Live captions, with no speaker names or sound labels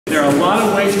There are a lot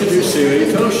of ways to do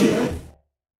Seoi Otoshi.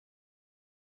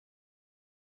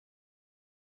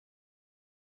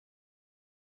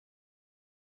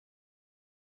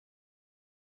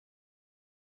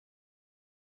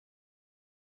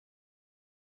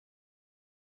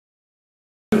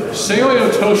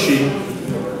 Seoi Otoshi,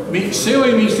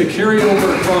 Seoi means to carry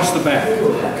over across the back,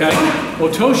 okay?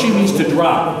 Otoshi means to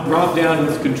drop down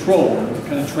with control,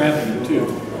 kind of trapping it too.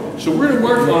 So we're going to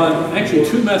work on actually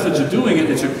two methods of doing it.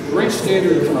 It's a great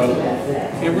standard throw,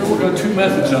 and we're going to work on two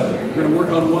methods of it. We're going to work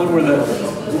on one where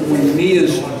your knee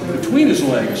is between his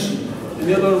legs, and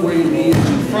the other one where your knee is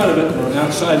in front of it or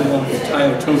outside of the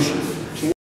Shingitai Otoshi.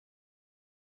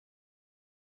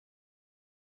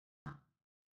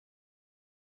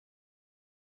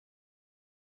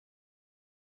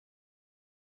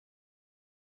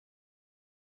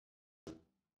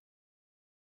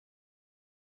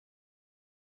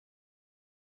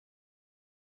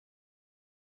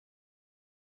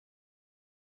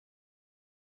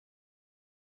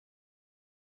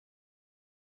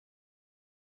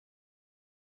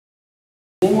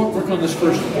 We'll work on this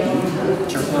first. So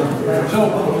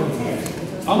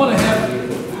I'm going to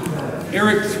have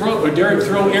Derek throw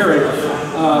Eric.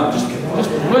 Just go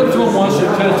ahead and throw him once and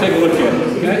kind of take a look at it.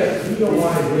 Okay?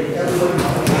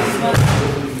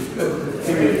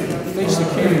 Face the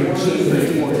camera.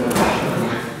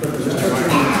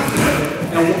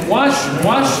 Now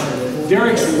watch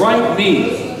Derek's right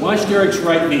knee. Watch Derek's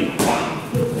right knee.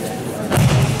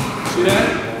 See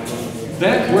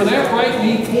that? Where that right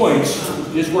knee points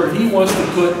is where he wants to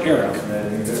put Eric.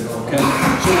 Okay?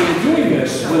 So when you're doing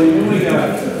this, whether you're doing a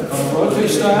rotate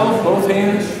style, both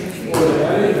hands, or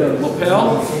the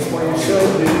lapel, or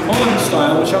the pawn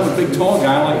style, which I'm a big tall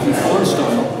guy, I like the pawn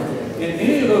style. In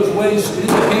any of those ways, in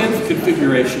the hand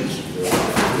configurations,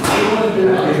 what you want to do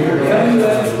is you're cutting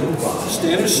that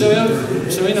standard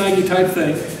Seoi Nage type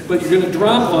thing, but you're going to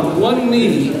drop on one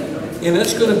knee, and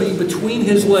that's going to be between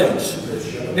his legs.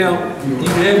 Now, you can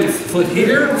have your foot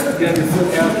here, you can have your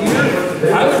foot out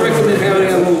here. I would recommend having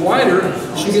it a little wider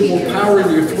so you get more power in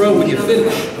your throw when you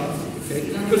finish.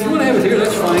 Okay? But if you want to have it here,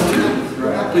 that's fine too.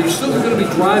 But you're still going to be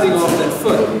driving off that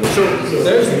foot. So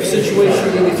there's the situation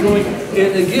you're going to be throwing.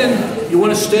 And again, you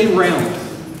want to stay round.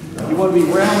 You want to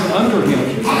be round under him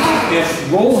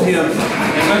and roll him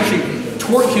and actually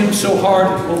torque him so hard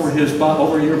over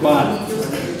your body.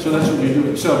 So that's what you're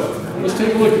doing. So let's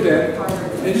take a look at that.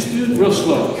 And just do it real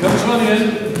slow. He comes on in,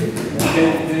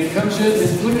 and he comes in,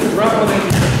 and look at the drop on that.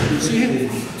 You see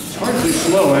it? It's hard to do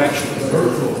slow,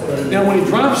 actually. Now, when he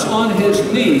drops on his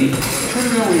knee, turn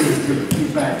around with your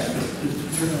backs.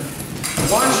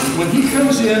 Watch, when he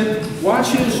comes in, watch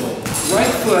his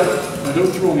right foot. Now,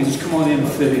 don't throw him, just come on in and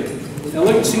fit in. Now,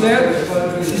 look, see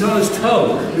that? He's on his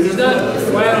toe. He's not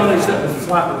flat on his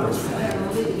flat.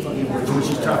 Which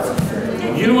is tough.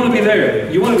 You don't want to be there.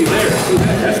 You want to be there. See,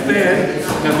 that's bad.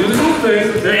 Now do the good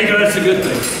thing. There you go. That's a good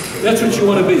thing. That's what you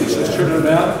want to be. So let's turn it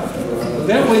about.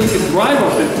 That way you can drive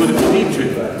off it if you need to.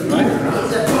 Right?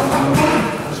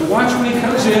 So watch when he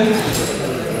comes in.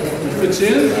 He fits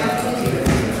in.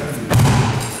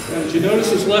 And did you notice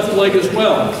his left leg as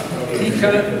well? He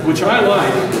kind of, which I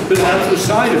like, put it out to the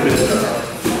side a bit.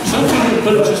 Some people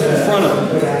put it just in front of him.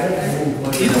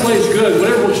 Either way is good.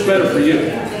 Whatever works better for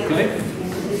you. Okay?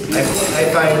 I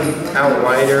find out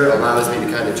wider allows me to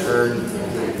kind of turn.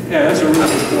 Yeah, that's a really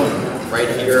good point. Right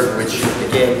here, which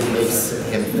again makes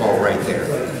him fall right there.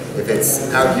 If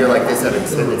it's out here like this, I have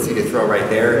a tendency to throw right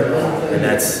there, and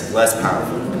that's less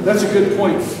powerful. That's a good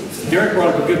point. Derek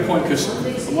brought up a good point because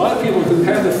a lot of people who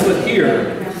have the foot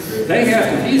here, they have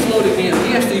to, he's loading in,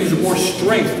 he has to use more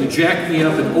strength to jack me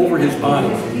up and over his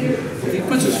body. If he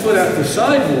puts his foot out to the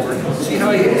side more, see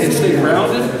how he can stay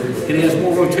rounded? And he has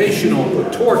more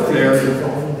rotational torque there,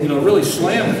 you know, really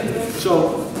slam it.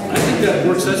 So I think that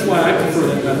works. That's why I prefer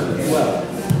that method as well.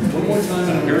 One more time,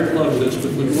 and Eric loves this.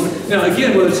 But when you want, now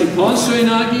again, whether it's a pawn Seoi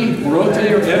Nage,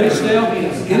 rotate, or Eddie style,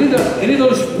 any of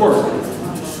those work.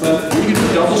 But you can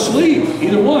do double sleeve,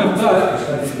 either one.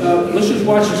 But let's just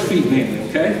watch his feet mainly,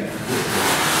 okay?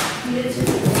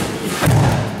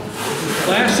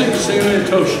 Classic Seoi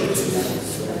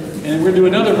Otoshi. And we're going to do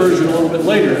another version a little bit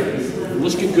later.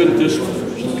 Let's get good at this one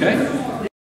first, okay?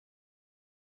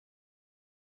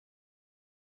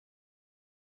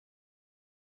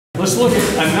 Let's look at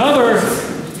another,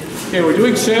 okay, we're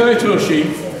doing Seoi Otoshi.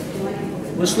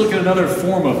 Let's look at another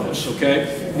form of this,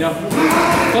 okay? Now,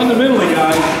 fundamentally,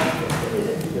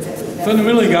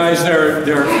 guys,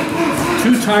 there are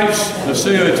two types of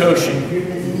Seoi Otoshi.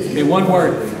 Okay, one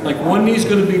where, like, one knee's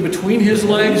going to be between his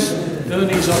legs, The other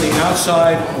knee's on the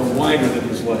outside or wider than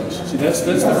his legs. See, that's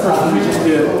the first one we just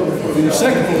did. And the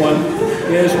second one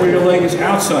is where your leg is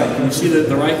outside. Can you see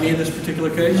the right knee in this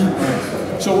particular case? All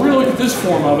right. So we're going to look at this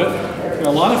form of it. There are a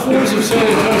lot of forms of Seoi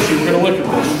Otoshi. We're going to look at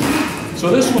this. So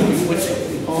this one,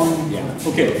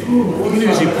 okay. You can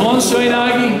use Ippon Seoi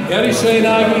Nage, Eri Seoi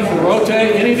Nage, Rote,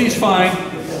 any of these fine.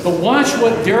 But watch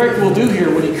what Derek will do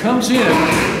here. When he comes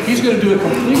in, he's going to do a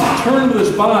complete turn with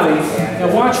his body.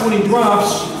 Now watch when he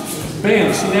drops,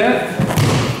 bam, see that?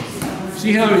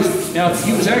 See how now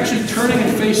he was actually turning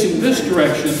and facing this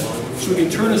direction so he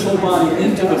can turn his whole body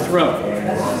into the throw.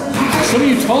 Some of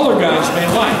you taller guys may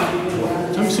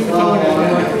like. Some of you taller guys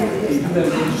may like.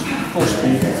 Full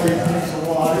speed.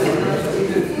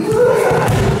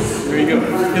 There you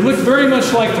go. It looked very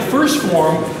much like the first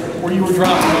form where you were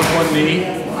dropping on one knee,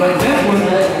 but that one,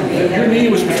 your knee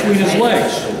was between his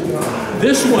legs.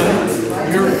 This one,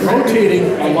 you're rotating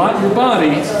a lot your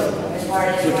body,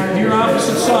 looking to your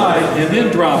opposite side, and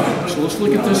then dropping. So let's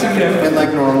look at this again. And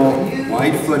like normal,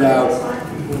 wide foot out,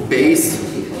 base,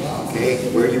 okay,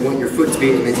 where you want your foot to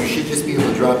be, and then you should just be able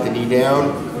to drop the knee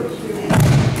down,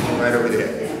 right over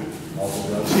there.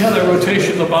 See how that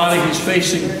rotation of the body, he's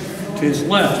facing to his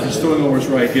left, he's throwing over his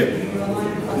right hip.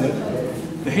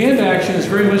 The hand action is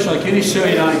very much like any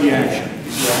Seoi Nage action,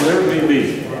 whatever it may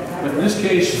be. But in this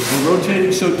case, we're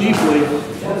rotating so deeply,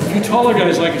 you taller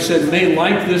guys, like I said, may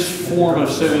like this form of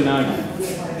Seoi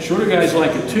Nage. Shorter guys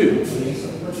like it too.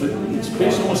 But it's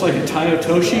basically almost like a Tai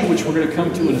Otoshi, which we're going to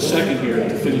come to in a second here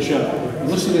to finish up. And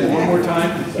listen to that one more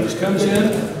time. He just comes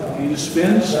in, he just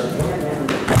spins.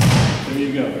 There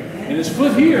you go. And his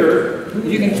foot here,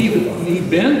 you can keep it knee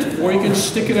bent or you can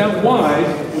stick it out wide,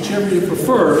 whichever you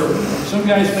prefer. Some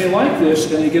guys may like this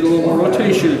and they get a little more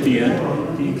rotation at the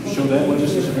end. You can show that one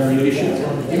just as a variation.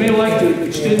 You may like to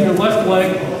extend your left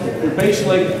leg, your base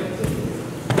leg,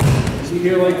 see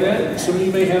here like that. Some of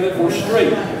you may have it more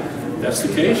straight. If that's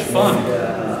the case, fine.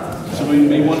 Some of you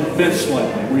may want it bent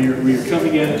slightly, where you're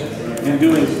coming in and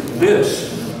doing this.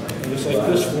 Just like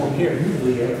this form here.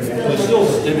 But still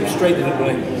straight in it when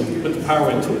I put the power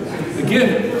into it. Again,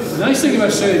 the nice thing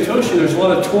about Seoi Otoshi, there's a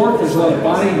lot of torque, there's a lot of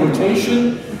body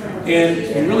rotation, and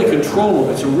you really control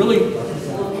it. It's a really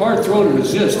hard throw to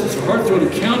resist. It's a hard throw to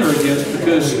counter against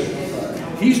because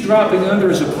he's dropping under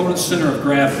his opponent's center of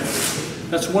gravity.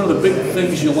 That's one of the big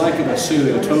things you like about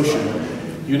Seoi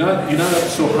Otoshi. You're not up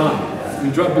so high. When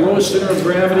you drop below his center of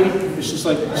gravity, it's just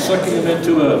like sucking him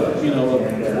into a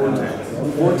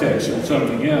vortex or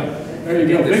something, yeah. There you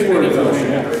go, big word, yeah.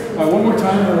 All right, one more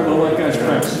time, and we'll let guys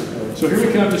practice. So here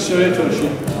we come to Seoi Otoshi.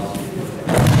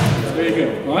 There you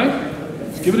go, all right?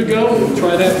 Let's give it a go, we'll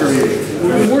try that variation.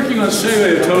 We've been working on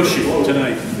Seoi Otoshi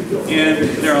tonight, and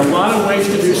there are a lot of ways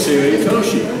to do Seoi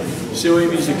Otoshi. Seoi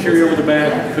means to carry over the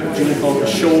back, generally called the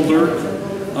shoulder,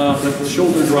 the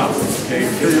shoulder drop, okay,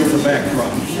 carry over the back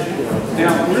drop.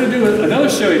 Now, we're going to do another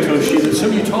Seoi Otoshi that some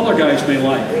of you taller guys may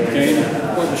like, okay?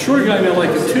 Well, the shorter guy may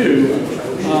like it too,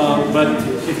 but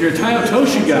if you're a Tai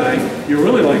Otoshi guy, you'll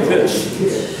really like this,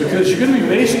 because you're going to be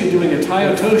basically doing a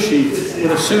Tai Otoshi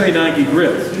with a Seoi Nage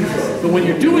grip. But when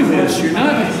you're doing this, you're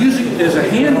not using it as a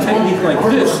hand technique like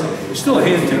this. It's still a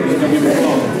hand technique, don't get me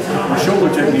wrong, or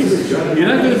shoulder technique. You're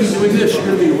not going to be doing this. You're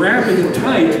going to be wrapping it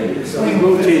tight and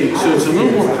rotating. So it's a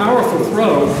little more powerful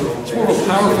throw. It's more of a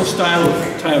powerful style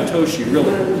of Tai Otoshi,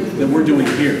 really, that we're doing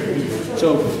here.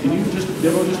 So can you just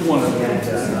demo just one of them?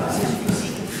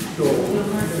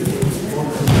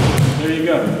 There you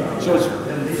go. So it's,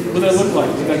 what does that look like?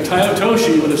 It's like Tai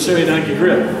Otoshi with a Seoi Nage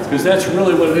grip, because that's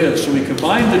really what it is. So we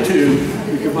combine the two.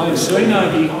 We combine Seoi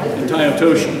Nage and Tai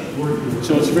Otoshi.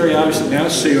 So it's very obvious that now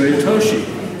it's Seoi Otoshi.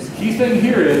 Key thing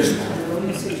here is,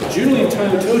 generally in Tai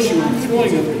Otoshi, when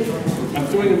I'm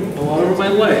throwing them a lot over my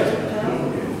leg.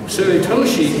 Seoi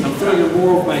Otoshi, I'm throwing them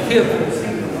more over my hip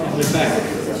and the back.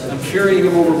 I'm carrying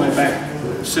them over my back.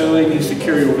 Seoi needs to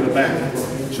carry over the back.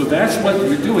 So that's what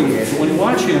we're doing here. So when you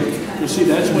watch him, you'll see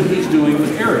that's what he's doing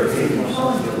with Eric. See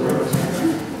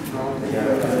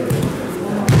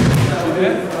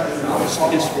that?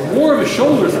 It's more of a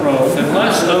shoulder throw and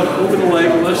less of over the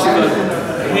leg, less of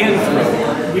a hand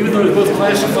throw. Even though they're both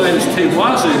classified as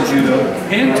Tewaza in Judo,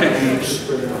 hand techniques,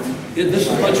 this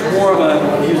is much more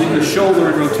about using the shoulder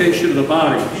and rotation of the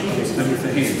body than with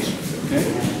the hands. Okay?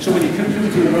 So when you come to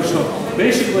the so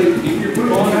basically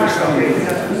you're on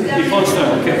Ippon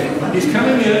style, okay? He's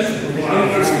coming in,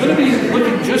 and it's going to be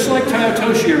looking just like Tai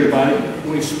Otoshi, everybody.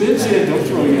 When he spins in, don't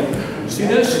throw yet. See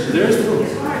this? There's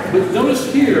the but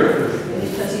notice here,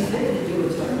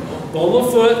 ball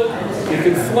of foot, he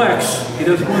can flex. He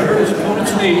doesn't want to hurt his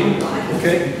opponent's knee,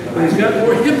 okay? But he's got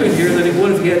more hip in here than he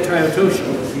would if he had Tai Otoshi.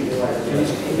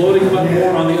 And loading him up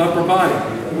more on the upper body.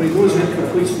 When he goes in and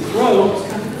completes the throw,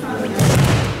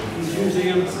 he's using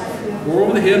him more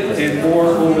over the hip and more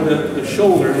over the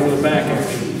shoulder and over the back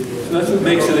edge. So that's what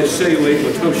makes it a Seoi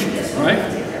Otoshi, all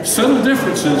right? Subtle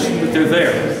differences, but they're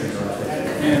there.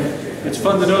 And it's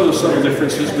fun to know those subtle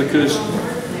differences because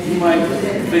you might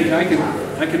think I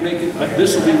can make it,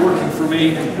 this will be working for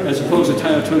me as opposed to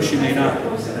Tai Otoshi may not.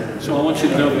 So I want you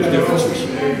to know those differences.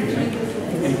 Okay?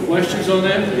 Any questions on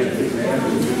that?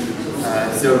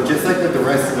 So just like with the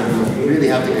rest of them, you really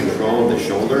have to control the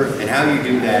shoulder, and how you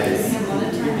do that is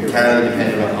entirely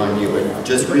dependent upon you. But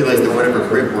just realize that whatever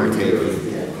grip we're taking,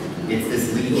 it's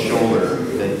this lead shoulder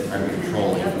that I'm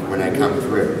controlling when I come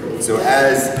through. So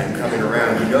as I'm coming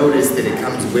around, you notice that it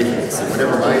comes with me. So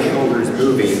whenever my shoulder is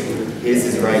moving, his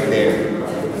is right there.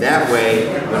 That way,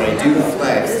 when I do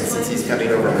flex, and since he's coming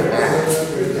over my back,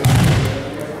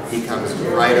 he comes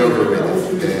right over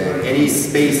with it. Any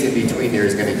space in between there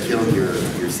is going to kill your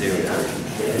Seoi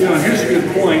Otoshi. You know, here's a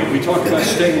good point. We talk about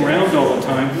staying around all the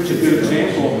time. Here's a good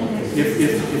example.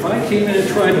 If I came in and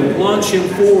tried to launch him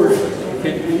forward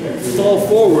and fall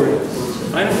forward,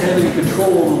 I don't have any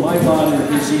control over my body or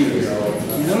his either.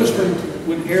 You notice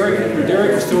when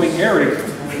Derek is throwing Eric,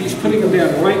 he's putting him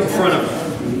down right in front of him.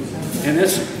 And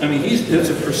that's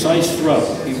a precise throw.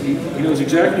 He knows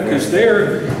exactly, because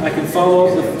there I can follow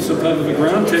up with some type of a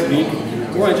ground technique,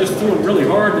 or I just threw him really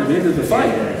hard at the end of the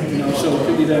fight. You know, so it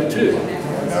could be that too.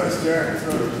 Notice Derek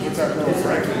throws that little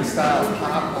Franklin style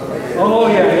pop. Oh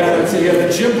yeah,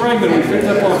 the Jim Bregman we picked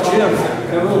up off Jim.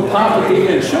 That little pop at the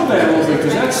end. Show that a little bit,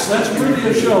 because that's pretty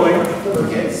good showing.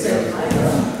 Okay, so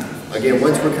again,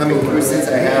 once we're coming through, since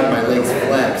I have my legs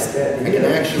flexed, I can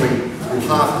actually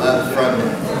pop up from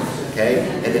them. Okay,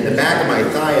 and then the back of my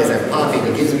thigh as I'm popping,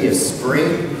 it gives me a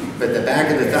spring, but the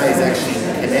back of the thigh is actually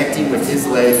connecting with his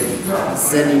leg,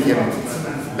 sending him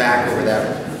back over that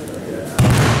way.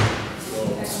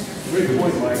 Great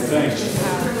point, Mike. Thanks.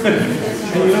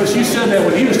 And you notice you said that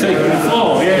when he was taking the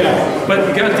fall, yeah. But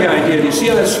you got the idea. You see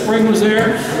how that spring was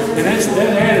there? And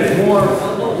that added more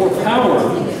power,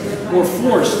 more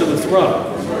force to the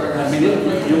throw. I mean,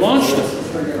 you launched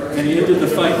him, and you ended the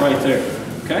fight right there.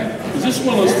 Okay? Because this is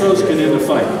one of those throws that can end a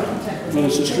fight. Whether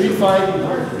it's a street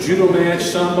fight, judo match,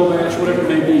 sambo match, whatever it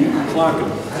may be, you can clock him.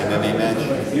 MMA match?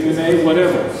 MMA,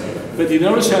 whatever. But you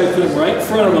notice how he put him right in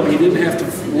front of him. He didn't have to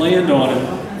land on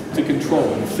him to control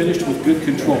him. He finished with good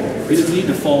control. He didn't need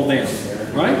to fall down.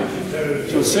 Right?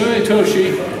 So Seoi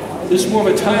Otoshi, this is more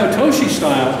of a Tai Otoshi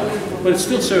style, but it's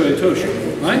still Seoi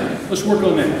Otoshi. Right? Let's work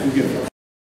on that. We'll get it.